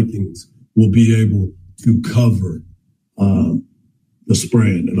Minnesota Vikings will be able to cover the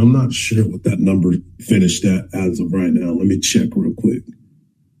spread. And I'm not sure what that number finished at as of right now. Let me check real quick.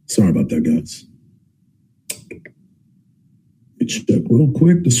 Sorry about that, guys. Let me check real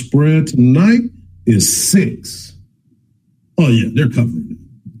quick. The spread tonight is 6. Oh, yeah, they're covering it.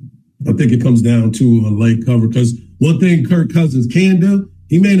 I think it comes down to a late cover because one thing Kirk Cousins can do,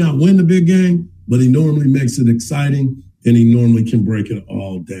 he may not win the big game, but he normally makes it exciting and he normally can break it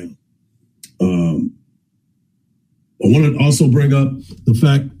all down. I want to also bring up the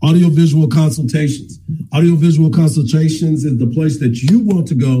fact audiovisual consultations. Audiovisual consultations is the place that you want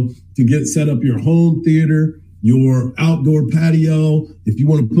to go to get set up your home theater, your outdoor patio. If you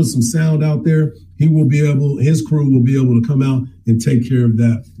want to put some sound out there, his crew will be able to come out and take care of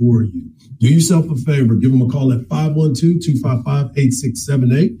that for you. Do yourself a favor. Give them a call at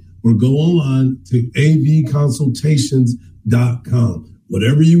 512-255-8678 or go online to avconsultations.com.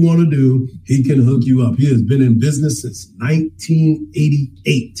 Whatever you want to do, he can hook you up. He has been in business since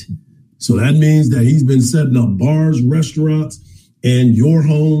 1988. So that means that he's been setting up bars, restaurants, and your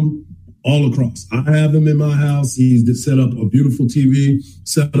home all across. I have him in my house. He's set up a beautiful TV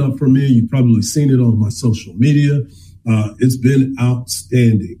set up for me. You've probably seen it on my social media. It's been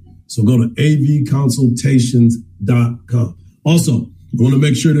outstanding. So go to avconsultations.com. Also, I want to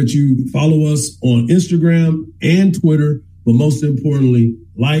make sure that you follow us on Instagram and Twitter, but most importantly,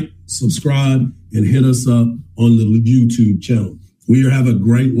 like, subscribe, and hit us up on the YouTube channel. We have a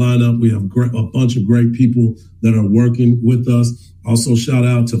great lineup. We have a bunch of great people that are working with us. Also, shout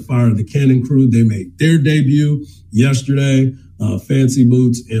out to Fire the Cannon crew. They made their debut yesterday. Fancy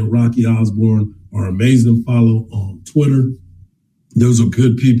Boots and Rocky Osborne are amazing. Follow on Twitter. Those are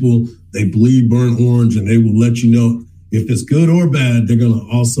good people. They bleed burnt orange, and they will let you know if it's good or bad. They're going to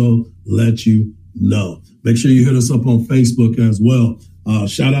also let you know. Make sure you hit us up on Facebook as well.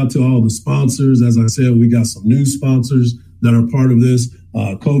 Shout out to all the sponsors. As I said, we got some new sponsors that are part of this.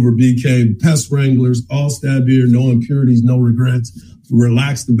 Cover BK, Pest Wranglers, All Stab Beer, No Impurities, No Regrets,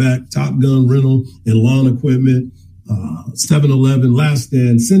 Relax the Back, Top Gun Rental and Lawn Equipment, 7-Eleven, Last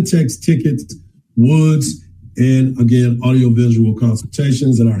Stand, Syntex Tickets, Woods, and again, audiovisual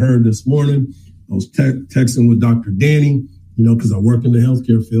consultations that I heard this morning. I was texting with Dr. Danny, because I work in the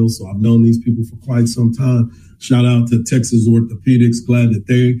healthcare field, so I've known these people for quite some time. Shout out to Texas Orthopedics. Glad that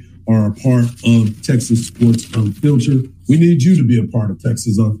they are a part of Texas Sports Unfiltered. We need you to be a part of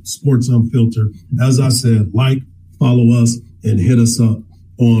Texas Sports Unfiltered. As I said, like, follow us, and hit us up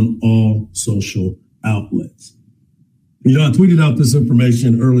on all social outlets. I tweeted out this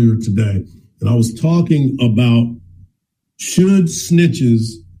information earlier today, and I was talking about should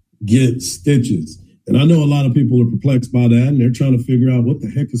snitches get stitches? And I know a lot of people are perplexed by that, and they're trying to figure out what the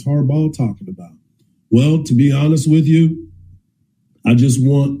heck is Harbaugh talking about. Well, to be honest with you, I just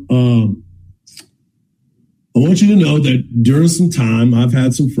want you to know that during some time, I've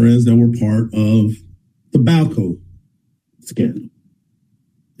had some friends that were part of the Balco scandal.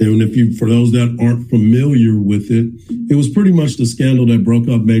 And for those that aren't familiar with it, it was pretty much the scandal that broke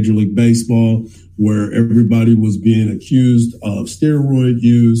up Major League Baseball, where everybody was being accused of steroid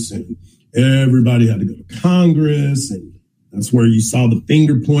use and everybody had to go to Congress. And that's where you saw the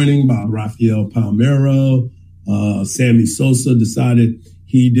finger pointing by Rafael Palmeiro. Sammy Sosa decided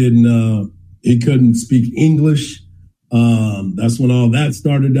he couldn't speak English. That's when all that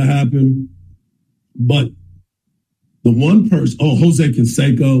started to happen. But the one person, Jose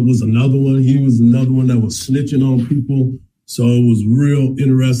Canseco was another one. He was another one that was snitching on people. So it was real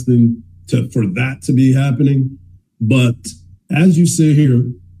interesting for that to be happening. But as you sit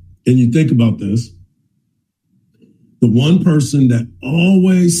here and you think about this, the one person that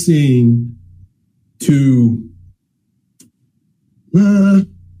always seemed to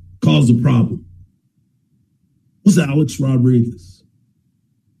cause a problem was Alex Rodriguez.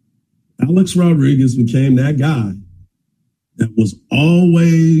 Alex Rodriguez became that guy that was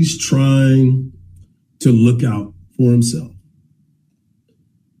always trying to look out for himself.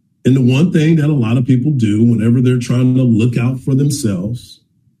 And the one thing that a lot of people do whenever they're trying to look out for themselves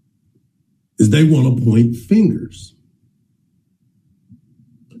is they want to point fingers.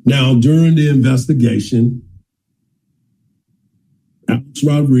 Now, during the investigation, Alex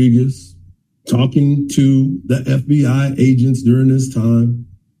Rodriguez talking to the FBI agents during this time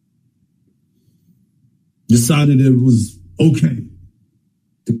decided it was okay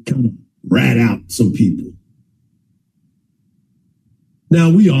to kind of rat out some people. Now,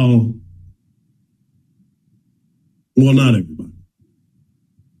 we all, well, not everybody.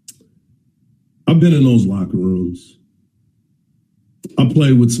 I've been in those locker rooms. I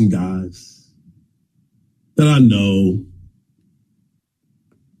played with some guys that I know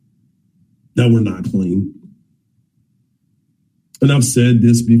that were not clean. And I've said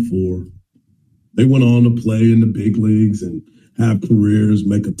this before. They went on to play in the big leagues and have careers,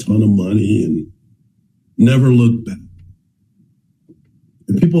 make a ton of money, and never look back.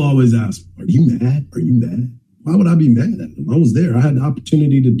 And people always ask, are you mad? Are you mad? Why would I be mad at them? I was there. I had the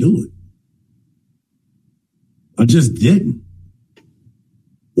opportunity to do it. I just didn't.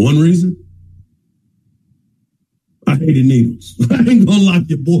 One reason? I hated needles. I ain't gonna lie,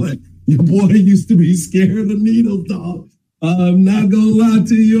 your boy used to be scared of needles, dog. I'm not gonna lie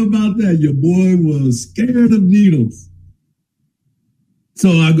to you about that. Your boy was scared of needles. So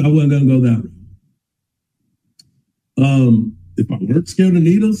I wasn't gonna go that route. If I weren't scared of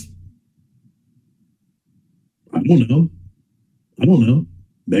needles, I don't know.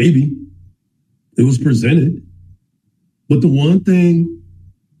 Maybe. It was presented. But the one thing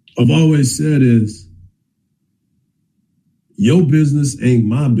I've always said is, your business ain't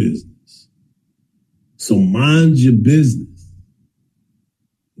my business. So mind your business.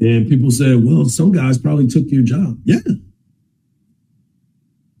 And people say, well, some guys probably took your job. Yeah.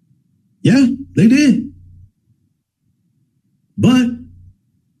 Yeah, they did. But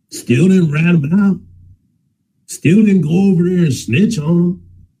still didn't rat them out. Still didn't go over there and snitch on them.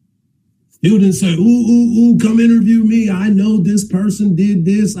 Still didn't say, ooh, come interview me. I know this person did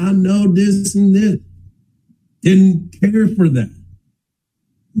this. I know this and that. Didn't care for that.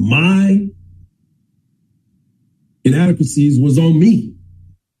 My inadequacies was on me.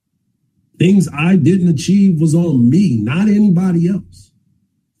 Things I didn't achieve was on me, not anybody else.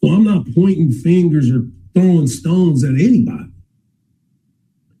 So I'm not pointing fingers or throwing stones at anybody.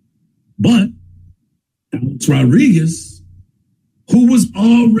 But Alex Rodriguez, who was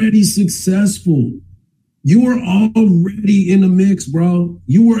already successful, you were already in the mix, bro.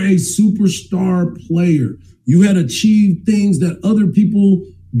 You were a superstar player. You had achieved things that other people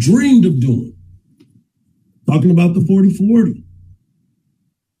dreamed of doing. Talking about the 40-40.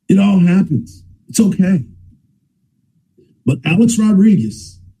 It all happens. It's okay. But Alex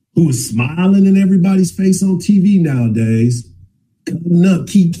Rodriguez, who is smiling in everybody's face on TV nowadays, cutting up,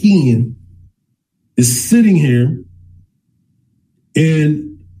 keying, is sitting here,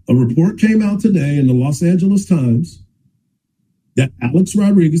 and a report came out today in the Los Angeles Times that Alex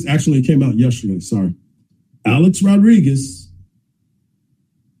Rodriguez, actually it came out yesterday, sorry. Alex Rodriguez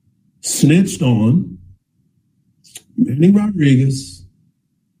snitched on Manny Rodriguez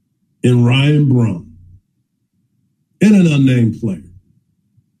and Ryan Braun and an unnamed player.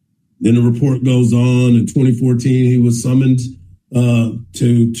 Then the report goes on. In 2014, he was summoned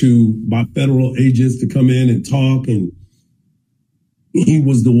by federal agents to come in and talk, and he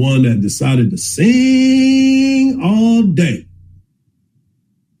was the one that decided to sing all day.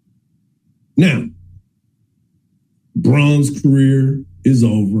 Now, Braun's career is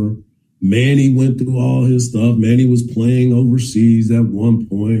over. Manny went through all his stuff. Manny was playing overseas at one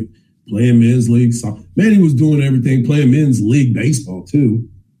point, playing men's league soccer. Manny was doing everything, playing men's league baseball too.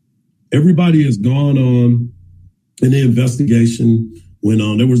 Everybody has gone on, and the investigation went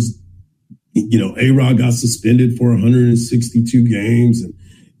on. There was, A-Rod got suspended for 162 games and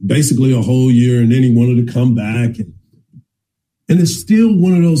basically a whole year, and then he wanted to come back. And it's still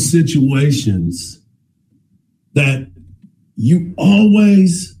one of those situations that you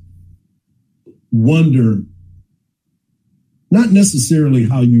always wonder, not necessarily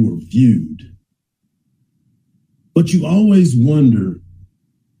how you were viewed, but you always wonder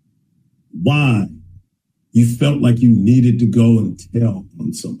why you felt like you needed to go and tell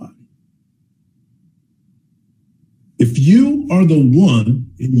on somebody. If you are the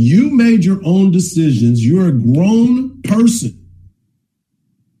one and you made your own decisions, you're a grown person,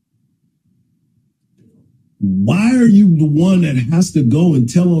 why are you the one that has to go and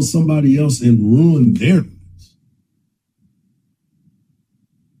tell on somebody else and ruin their lives?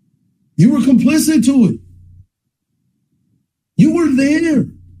 You were complicit to it. You were there.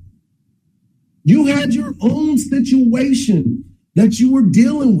 You had your own situation that you were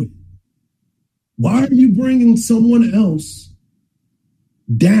dealing with. Why are you bringing someone else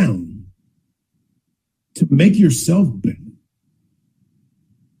down to make yourself better?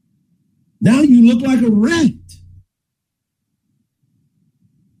 Now you look like a rat.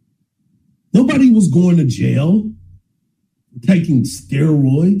 Nobody was going to jail for taking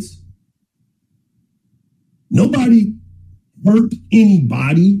steroids. Nobody hurt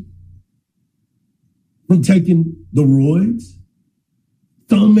anybody from taking the roids.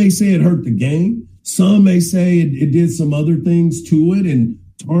 Some may say it hurt the game. Some may say it did some other things to it and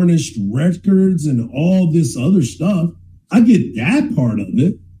tarnished records and all this other stuff. I get that part of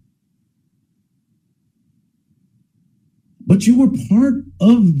it. But you were part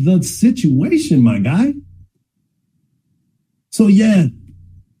of the situation, my guy. So, yeah,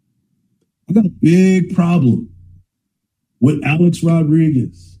 I got a big problem with Alex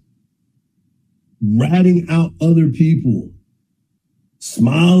Rodriguez ratting out other people,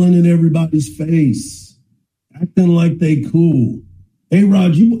 smiling in everybody's face, acting like they cool. Hey,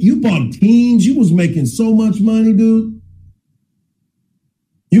 Rod, you bought teams. You was making so much money, dude.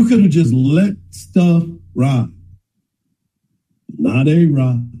 You could have just let stuff ride. Not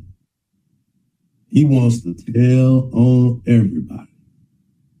A-Rod. He wants to tell on everybody.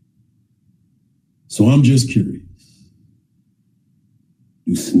 So I'm just curious.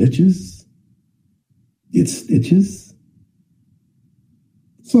 Do snitches get stitches?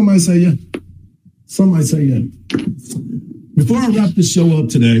 Some might say yeah. Some might say yeah. Before I wrap this show up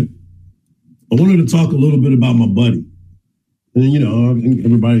today, I wanted to talk a little bit about my buddy. And, you know, I think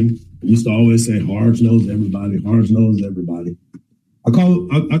everybody used to always say Hardge knows everybody. Hardge knows everybody. I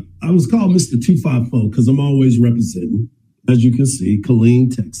was called Mr. 254 because I'm always representing, as you can see,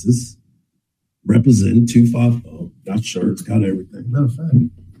 Killeen, Texas. Representing 254. Got shirts, got everything. Matter of fact.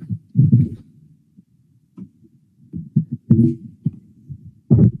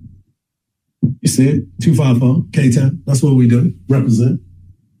 You see it? 254, K-Town. That's what we do. Represent.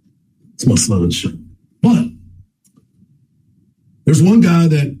 It's my son's shirt. But there's one guy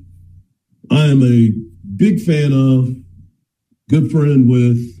that I am a big fan of, good friend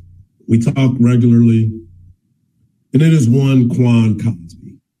with, we talk regularly, and it is one Quan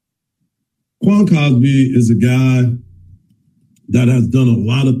Cosby. Quan Cosby is a guy that has done a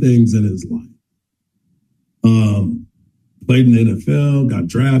lot of things in his life. Played in the NFL, got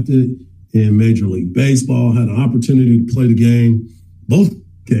drafted in Major League Baseball, had an opportunity to play the game, both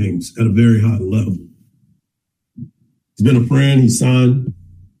games at a very high level. He's been a friend. He signed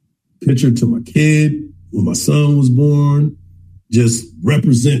pitcher to my kid when my son was born, just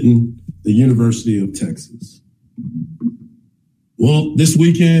representing the University of Texas. Well, this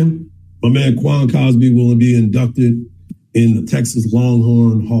weekend, my man Quan Cosby will be inducted in the Texas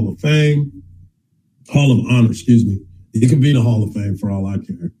Longhorn Hall of Honor, excuse me. It could be the Hall of Fame for all I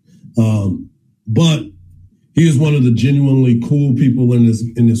care. But he is one of the genuinely cool people in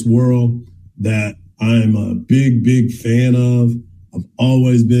this world that I'm a big, big fan of. I've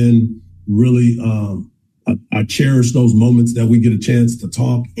always been really, I cherish those moments that we get a chance to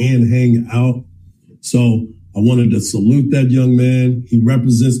talk and hang out. So I wanted to salute that young man. He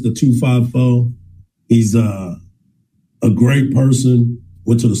represents the 254. He's a great person,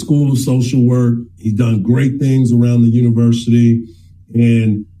 went to the School of Social Work. He's done great things around the university.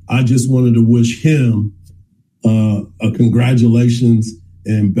 And I just wanted to wish him a congratulations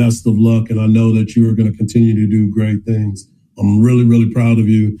and best of luck. And I know that you are going to continue to do great things. I'm really, really proud of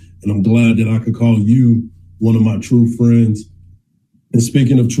you. And I'm glad that I could call you one of my true friends. And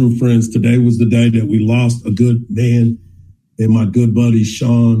speaking of true friends, today was the day that we lost a good man and my good buddy,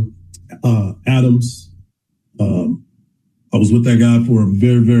 Sean Adams. I was with that guy for a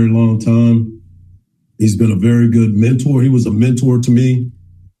very, very long time. He's been a very good mentor. He was a mentor to me.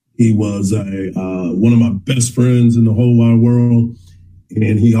 He was one of my best friends in the whole wide world.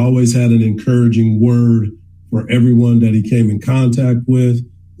 And he always had an encouraging word for everyone that he came in contact with,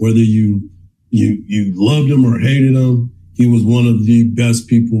 whether you loved him or hated him. He was one of the best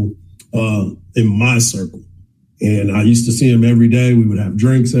people in my circle. And I used to see him every day. We would have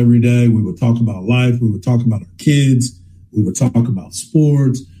drinks every day. We would talk about life. We would talk about our kids. We would talk about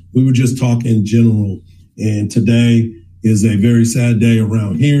sports. We would just talk in general. And today is a very sad day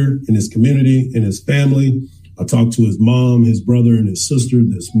around here in his community, in his family. I talked to his mom, his brother, and his sister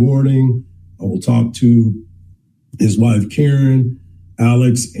this morning. I will talk to his wife, Karen,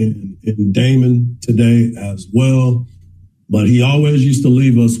 Alex, and Damon today as well. But he always used to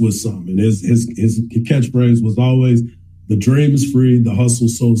leave us with something. His catchphrase was always, the dream is free, the hustle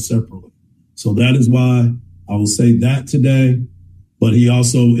sold separately. So that is why I will say that today. But he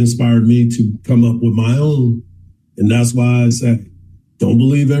also inspired me to come up with my own. And that's why I say, don't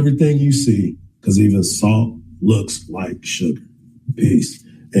believe everything you see, because even salt looks like sugar. Peace.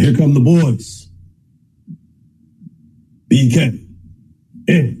 And here come the boys. BK.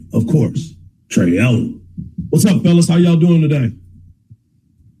 And, of course, Trey Allen. What's up, fellas? How y'all doing today?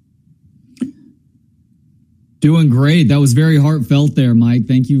 Doing great. That was very heartfelt there, Mike.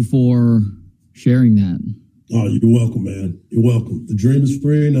 Thank you for sharing that. Oh, you're welcome, man. You're welcome. The dream is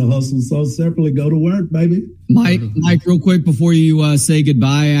free and the hustle so separately. Go to work, baby. Mike, real quick before you say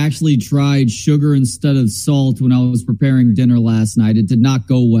goodbye, I actually tried sugar instead of salt when I was preparing dinner last night. It did not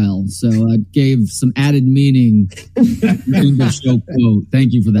go well, so I gave some added meaning to the show quote.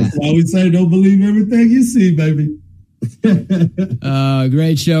 Thank you for that. That's why we say don't believe everything you see, baby.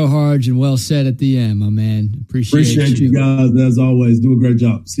 Great show, Hardge, and well said at the end, my man. Appreciate you guys as always. Do a great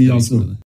job. See y'all soon.